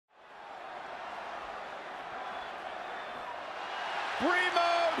Brie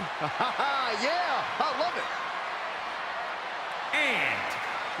mode. Yeah, I love it. And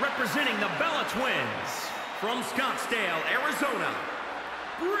representing the Bella Twins from Scottsdale, Arizona,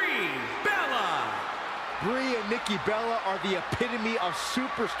 Brie Bella. Brie and Nikki Bella are the epitome of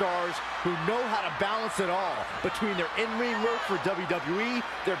superstars who know how to balance it all between their in-ring work for WWE,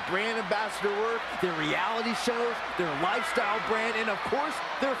 their brand ambassador work, their reality shows, their lifestyle brand, and of course,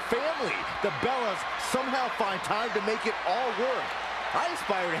 their family. The Bellas somehow find time to make it all work. I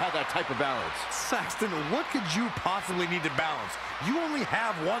aspire to have that type of balance. Saxton, what could you possibly need to balance? You only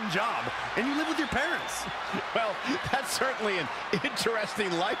have one job, and you live with your parents. Well, that's certainly an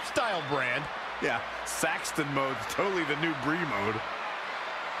interesting lifestyle brand. Yeah, Saxton mode's totally the new Brie mode.